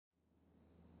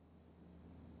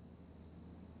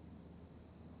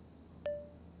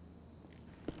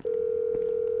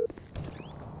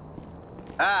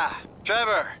Ah,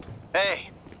 Trevor.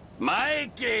 Hey.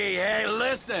 Mikey, hey,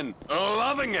 listen.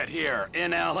 Loving it here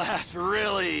in LS,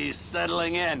 really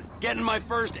settling in. Getting my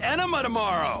first enema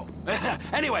tomorrow.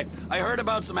 Anyway, I heard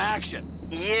about some action.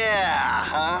 Yeah,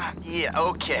 huh? Yeah,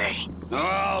 okay.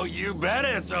 Oh, you bet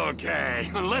it's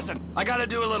okay. Listen, I gotta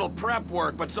do a little prep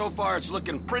work, but so far it's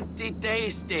looking pretty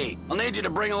tasty. I'll need you to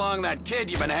bring along that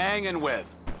kid you've been hanging with,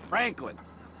 Franklin.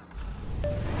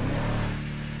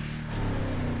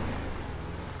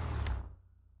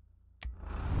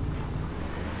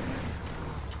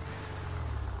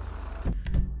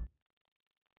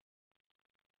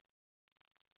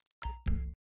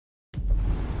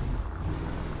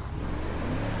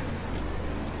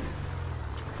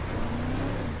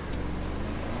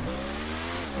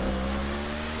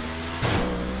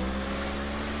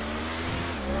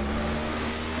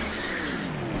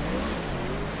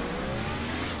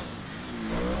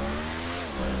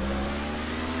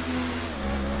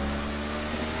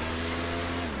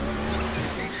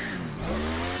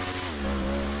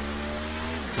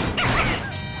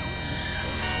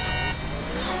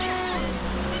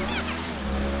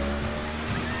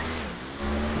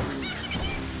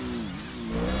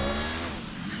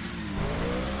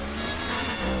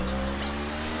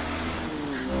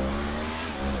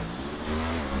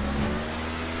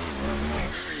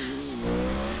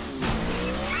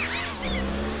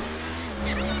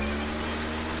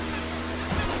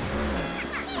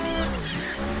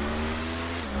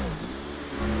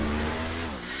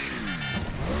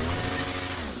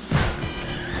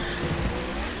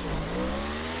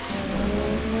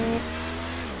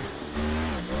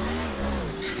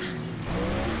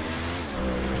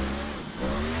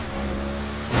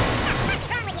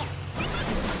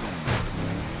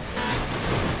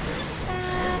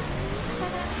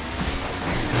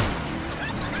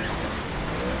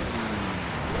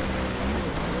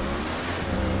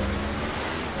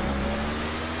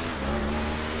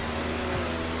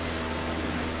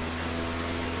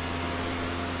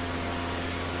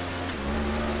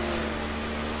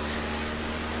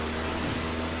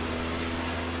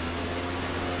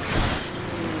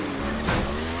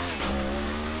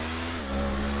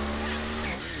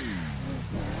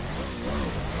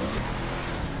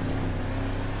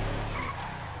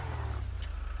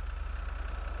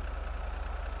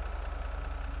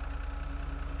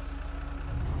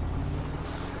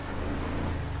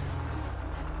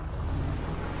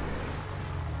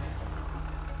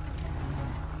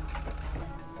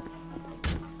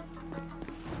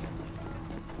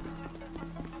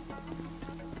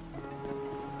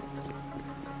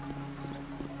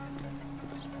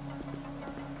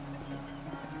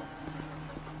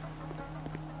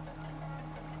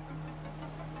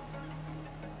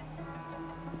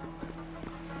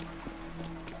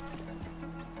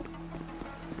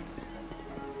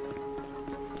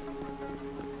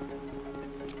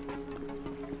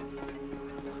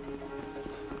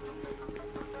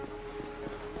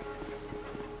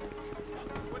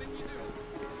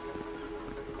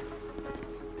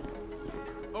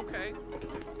 Okay.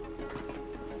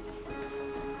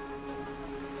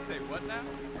 Say what now?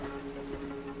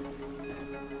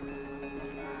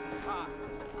 Ah.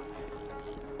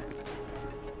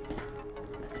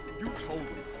 You told him.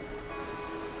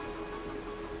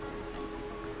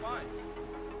 Fine.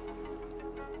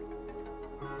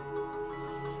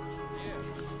 Yeah,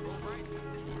 go right.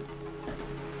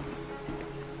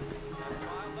 That's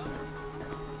why I love him.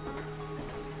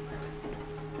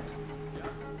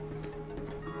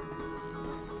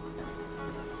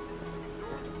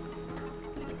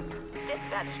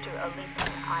 Dispatch to Elite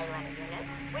Island unit.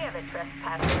 We have a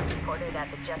trespasser reported at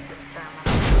the Justice Terminal.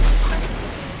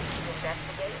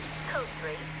 Investigate. Code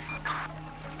 3.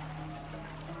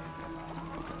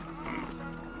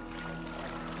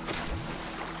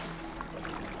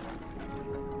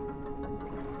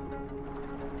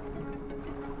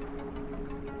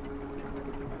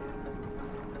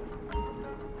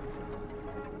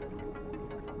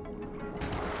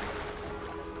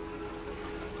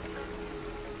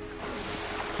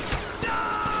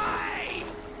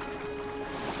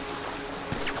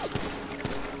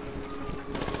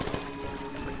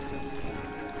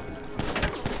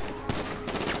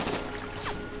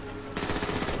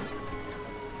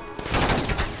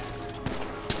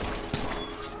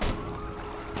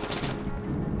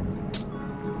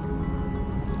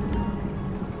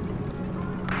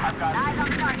 Eyes on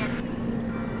target.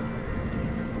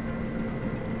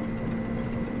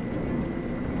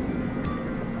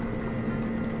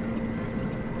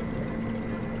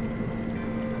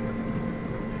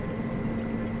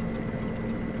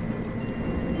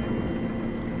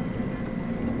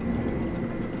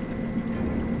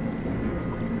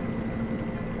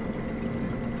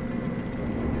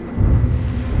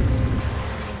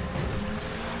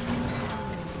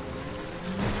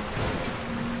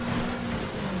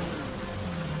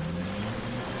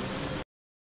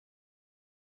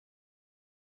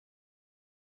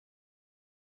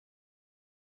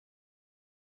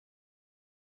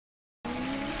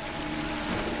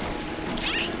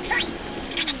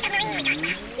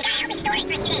 it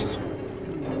for a few days.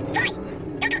 Floyd,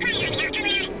 don't go crying on me. I'll come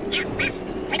around. No, well, we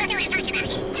both know what I'm talking about.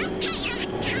 Okay,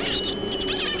 all right.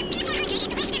 We have a P400 at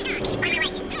the Western Docks. On my way.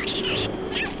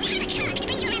 Look, I have a truck to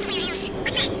bring you around the warehouse.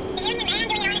 What's this? The union man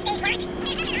doing the honest day's work?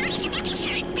 There's nothing honest about this,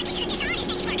 sir. But this is a dishonest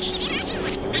day's work. Have you ever seen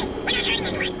one? Hey, we're not hurting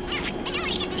anyone. No, but no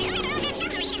one except you and all that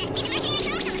submarine and the mercenary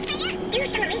folks on the fire. Do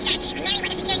some research. I'm married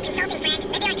with a security consulting friend.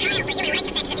 Maybe on trial for human rights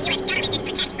offenses the U.S. government didn't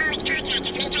protect all its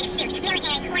contractors from any kind of suit,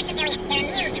 military or civilian.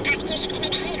 They're immune from prosecution and they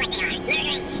behave like they are.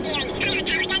 Murdering, stealing, ion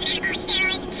powered guns and anabolic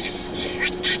steroids.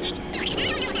 Lucky bastards. Look, I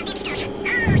don't know about that stuff.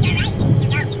 Oh, you're right. You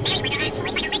don't. Meriwether are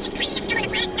employed by the richest, greediest scum on the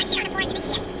planet. That shit on the forest of the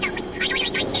ES. So we are going to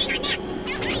enjoy sitting on them.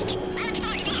 Oh, great. I look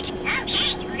forward to that. Okay,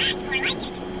 well, that's more like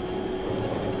it.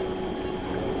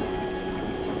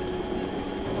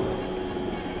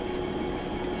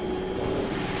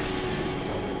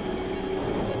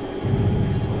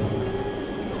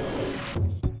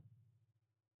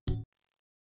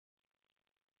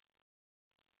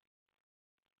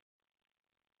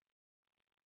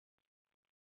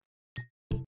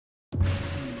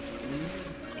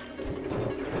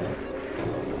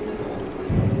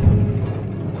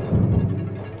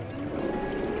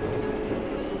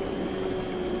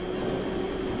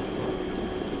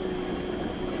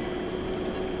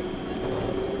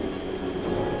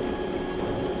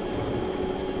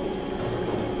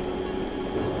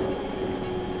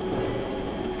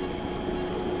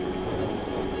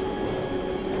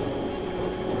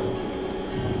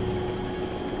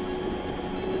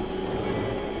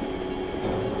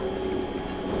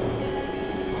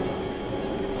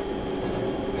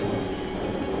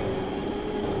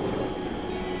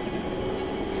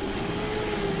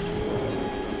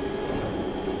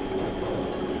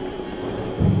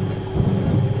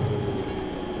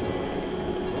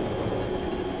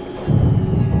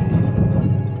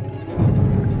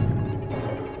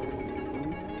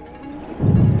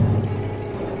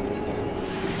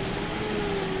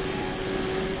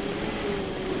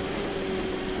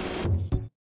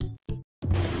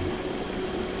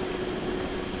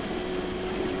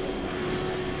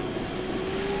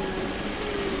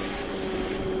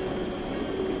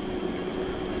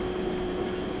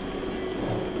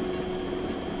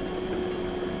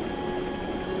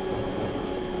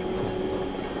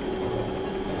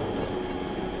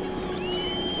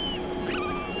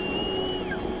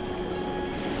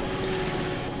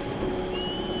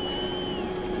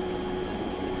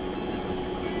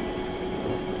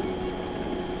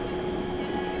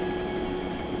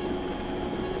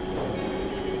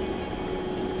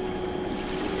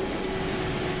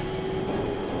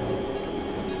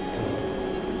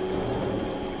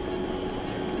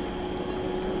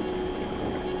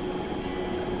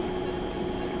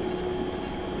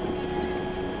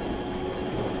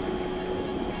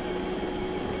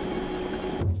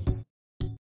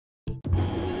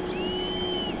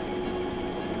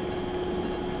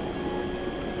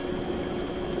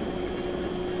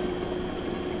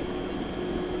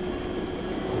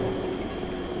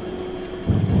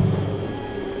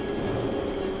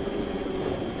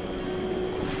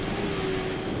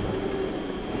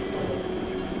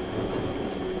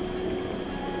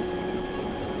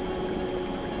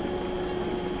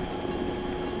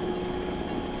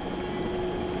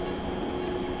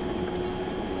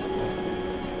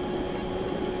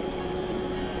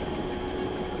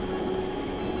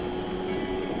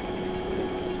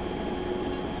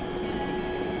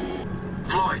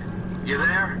 Floyd, you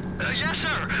there? Yes,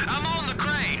 sir. I'm on the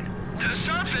crane. The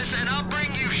surface, and I'll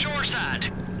bring you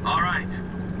shoreside. All right.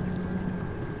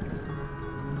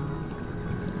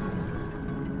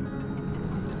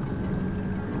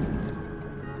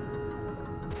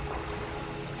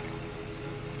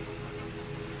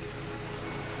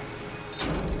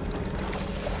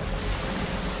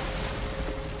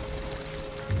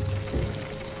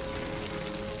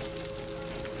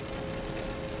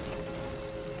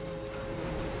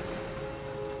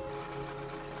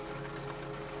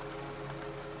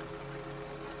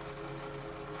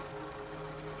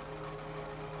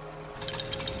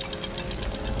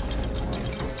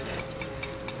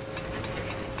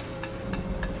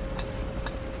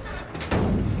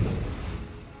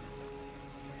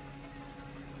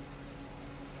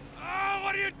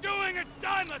 What are you doing? It's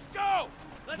done. Let's go.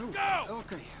 Let's go.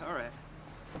 Okay, all right.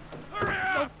 Hurry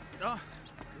up. Oh, God.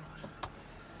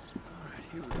 All right,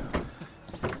 here we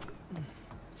go.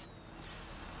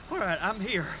 All right, I'm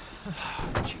here.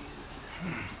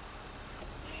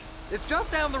 It's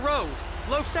just down the road.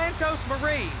 Los Santos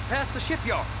Marine, past the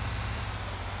shipyards.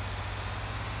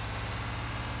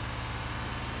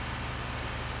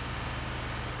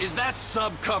 Is that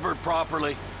sub covered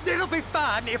properly? It'll be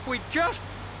fine if we just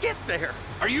get there.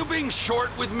 Are you being short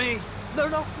with me?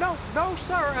 No,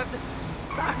 sir.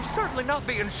 I'm certainly not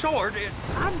being short.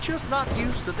 I'm just not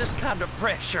used to this kind of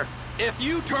pressure. If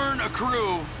you turn a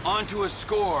crew onto a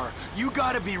score, you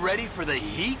gotta be ready for the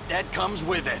heat that comes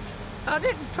with it. I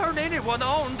didn't turn anyone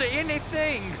on to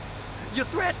anything. You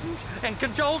threatened and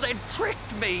cajoled and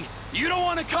tricked me. You don't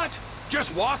want to cut?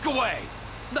 Just walk away.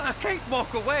 I can't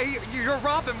walk away. You're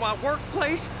robbing my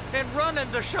workplace and running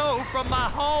the show from my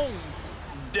home.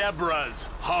 Deborah's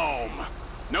home.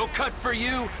 No cut for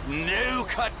you, no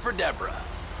cut for Deborah.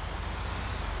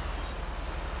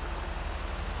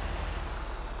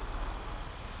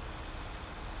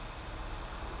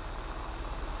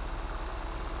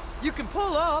 You can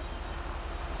pull up.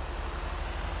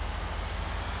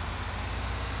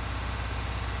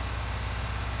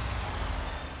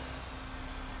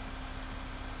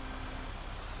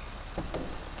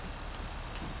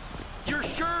 You're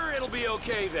sure it'll be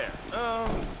okay there?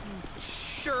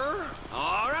 Sure.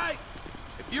 All right.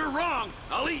 If you're wrong,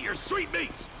 I'll eat your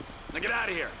sweetmeats. Now get out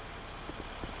of here.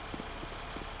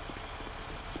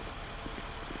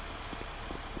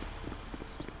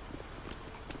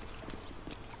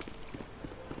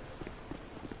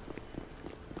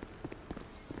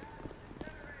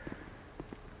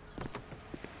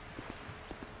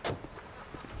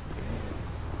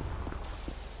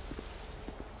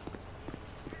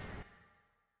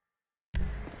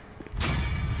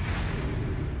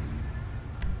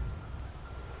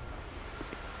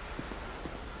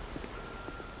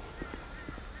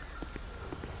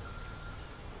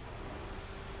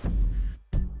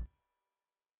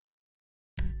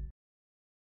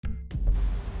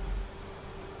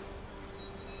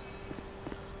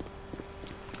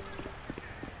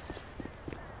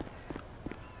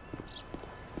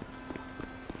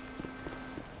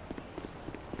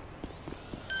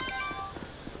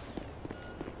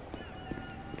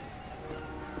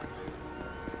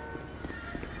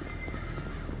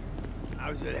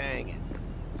 How's it hanging?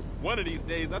 One of these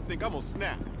days, I think I'm gonna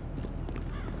snap.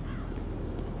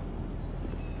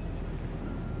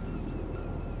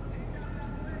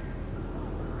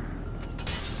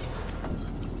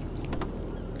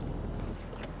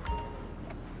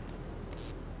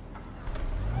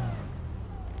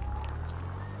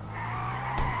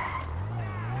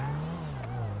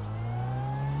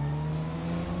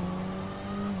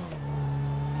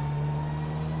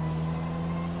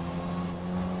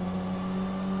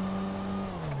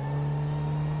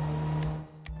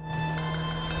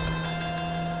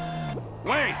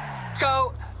 Wait!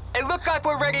 So, it looks like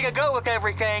we're ready to go with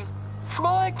everything.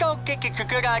 Floyd don't think it's a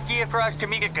good idea for us to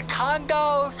meet at the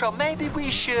condo, so maybe we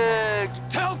should...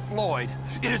 Tell Floyd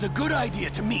it is a good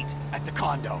idea to meet at the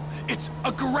condo. It's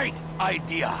a great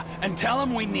idea. And tell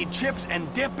him we need chips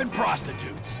and dip and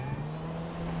prostitutes.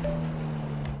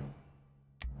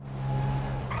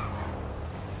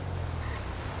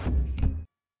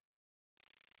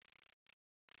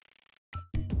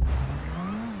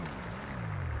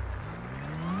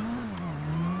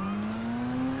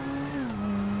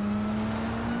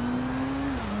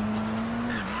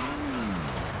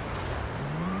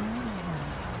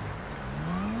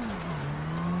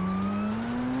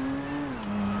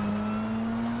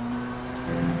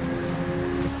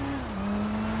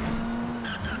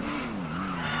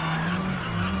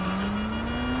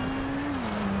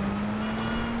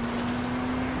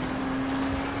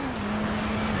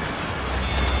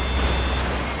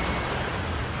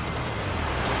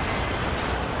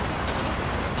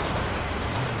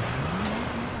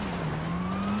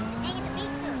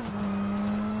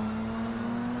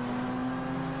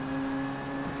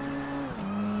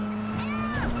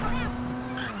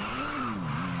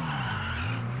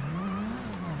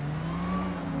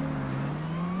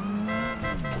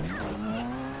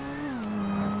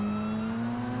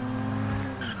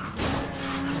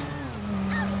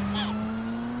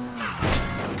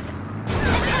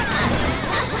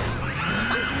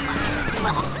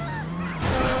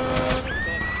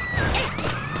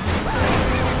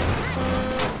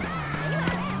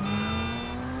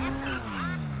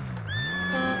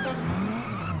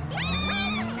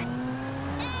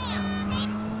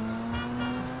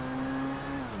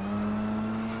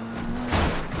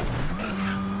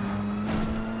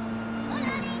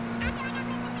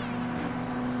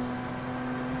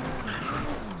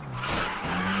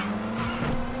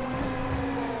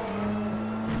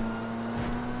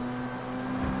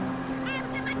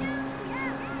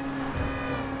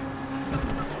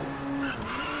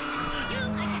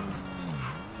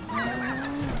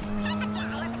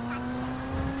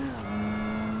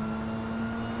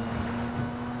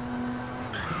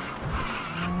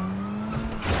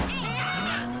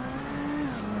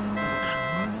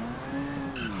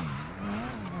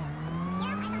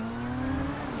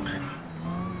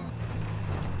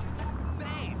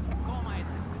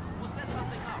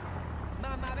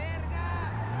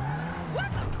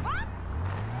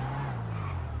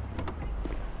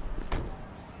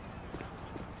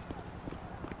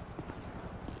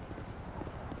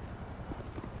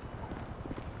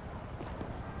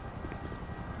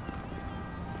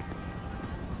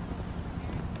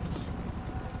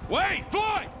 Wait,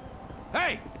 Floyd!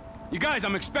 Hey! You guys,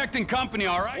 I'm expecting company,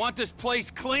 all right? Want this place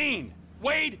clean.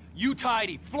 Wade, you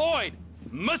tidy. Floyd,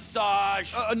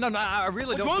 massage. No, I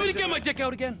really Do don't... you want me to get my dick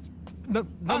out again? No.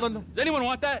 Does anyone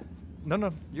want that?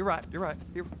 No, you're right.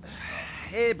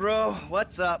 Hey, bro,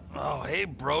 what's up? Oh, hey,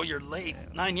 bro, you're late.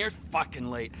 9 years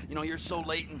fucking late. You know, you're so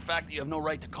late, in fact, that you have no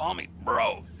right to call me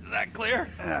bro. Is that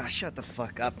clear? Shut the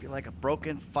fuck up. You're like a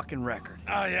broken fucking record.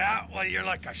 Oh, yeah? Well, you're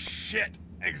like a shit.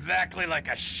 Exactly like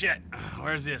a shit.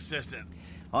 Where's the assistant?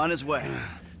 On his way.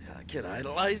 Kid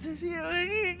idolized this. You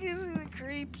see the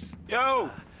creeps.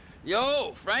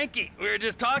 Yo, Frankie, we were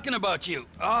just talking about you.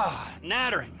 Ah,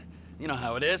 nattering. You know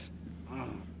how it is.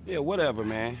 yeah, whatever,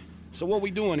 man. So what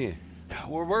we doing here?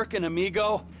 We're working,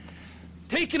 amigo.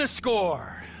 Taking a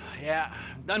score. Yeah,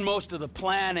 done most of the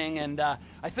planning, and I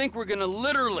think we're gonna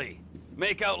literally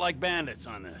make out like bandits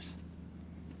on this.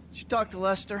 Did you talk to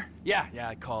Lester? Yeah,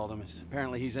 I called him.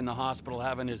 Apparently he's in the hospital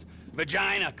having his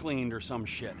vagina cleaned or some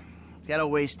shit. He's got a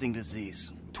wasting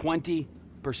disease. 20%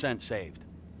 saved.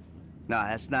 No,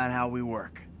 that's not how we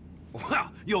work.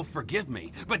 Well, you'll forgive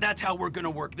me, but that's how we're gonna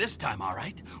work this time, all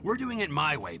right? We're doing it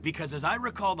my way, because as I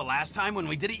recall the last time when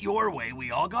we did it your way,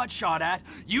 we all got shot at,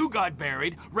 you got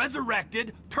buried,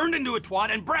 resurrected, turned into a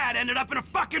twat, and Brad ended up in a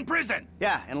fucking prison!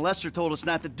 Yeah, and Lester told us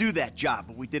not to do that job,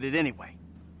 but we did it anyway.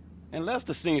 And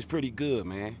Lester seems pretty good,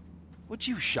 man. Would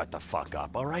you shut the fuck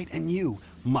up, all right? And you,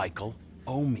 Michael,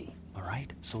 owe me, all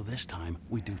right? So this time,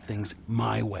 we do things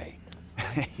my way.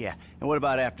 Yeah, and what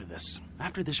about after this?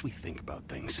 After this, we think about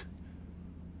things.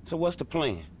 So what's the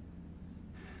plan?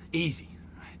 Easy.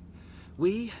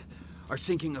 We are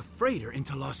sinking a freighter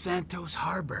into Los Santos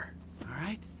Harbor, all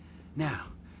right? Now,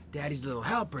 Daddy's little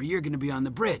helper, you're gonna be on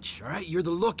the bridge, all right? You're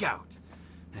the lookout.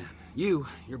 And you're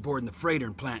boarding the freighter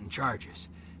and planting charges.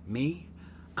 Me,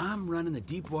 I'm running the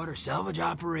deep water salvage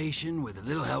operation with a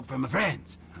little help from my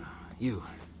friends. You,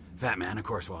 fat man, of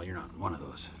course, well, you're not one of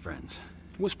those friends.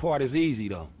 Which part is easy,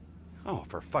 though? Oh,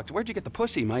 for fuck's... Where'd you get the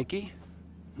pussy, Mikey?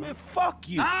 Man, fuck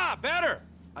you! Ah, better!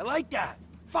 I like that.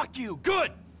 Fuck you.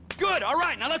 Good. Good. All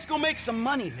right, now let's go make some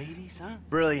money, ladies, huh?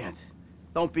 Brilliant.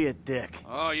 Don't be a dick.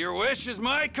 Oh, your wish is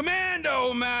my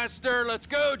commando, master. Let's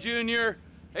go, Junior.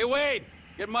 Hey, Wade,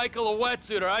 get Michael a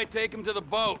wetsuit, all right? Take him to the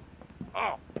boat.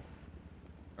 Oh.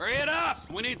 Hurry it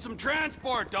up. We need some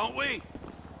transport, don't we?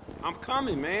 I'm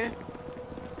coming, man.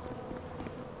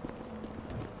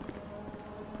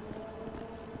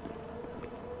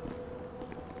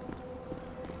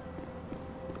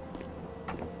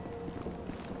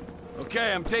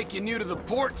 Okay, I'm taking you to the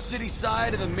port city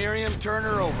side of the Miriam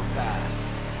Turner overpass.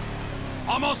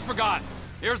 Almost forgot.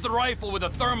 Here's the rifle with a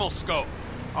thermal scope.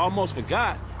 Almost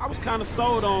forgot. I was kind of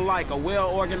sold on, like, a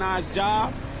well-organized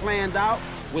job, planned out,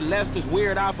 with Lester's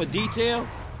weird eye for detail.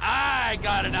 I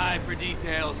got an eye for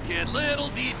details, kid. Little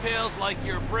details like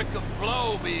your brick of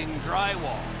blow being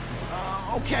drywall.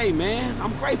 Okay, man.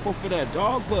 I'm grateful for that,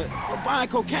 dog, but buying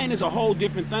cocaine is a whole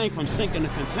different thing from sinking a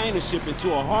container ship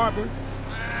into a harbor.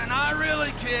 Not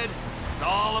really, kid. It's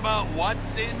all about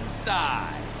what's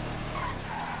inside.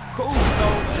 Cool, so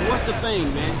what's the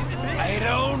thing, man? I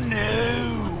don't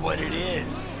know what it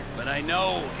is, but I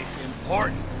know it's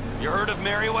important. You heard of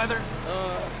Merryweather?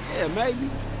 Yeah, maybe.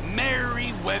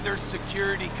 Merryweather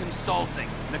Security Consulting,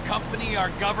 the company our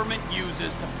government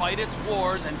uses to fight its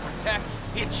wars and protect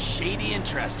its shady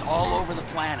interests all over the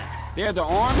planet. They're the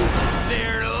army?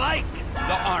 They're like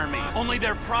the army, only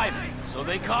they're private, so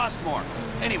they cost more.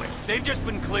 Anyway, they've just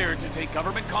been cleared to take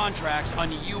government contracts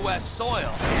on U.S.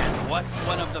 soil. And what's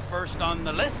one of the first on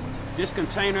the list? This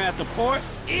container at the port?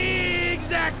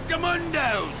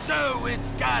 Exactamundo! So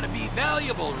it's gotta be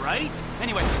valuable, right?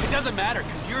 Anyway, it doesn't matter,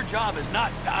 because your job is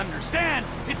not to understand,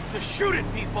 it's to shoot at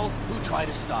people who try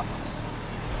to stop us.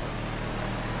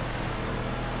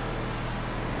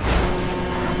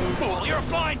 Fool, you're a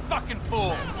blind fucking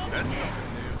fool!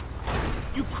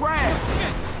 You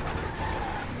crashed!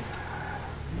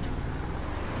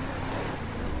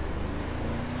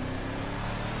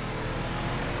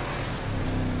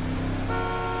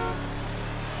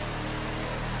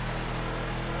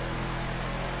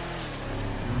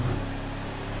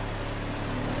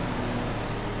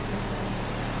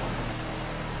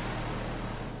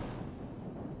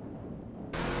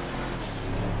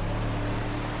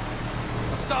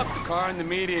 Stop the car in the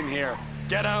median here.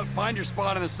 Get out, find your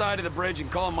spot on the side of the bridge, and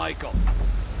call Michael.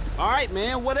 All right,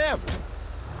 man, whatever.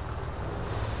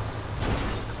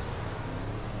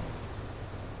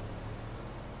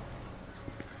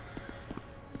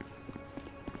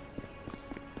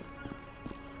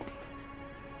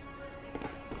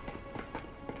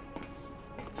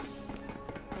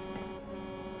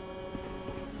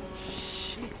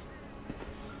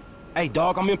 Hey,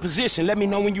 dog, I'm in position. Let me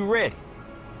know when you're ready.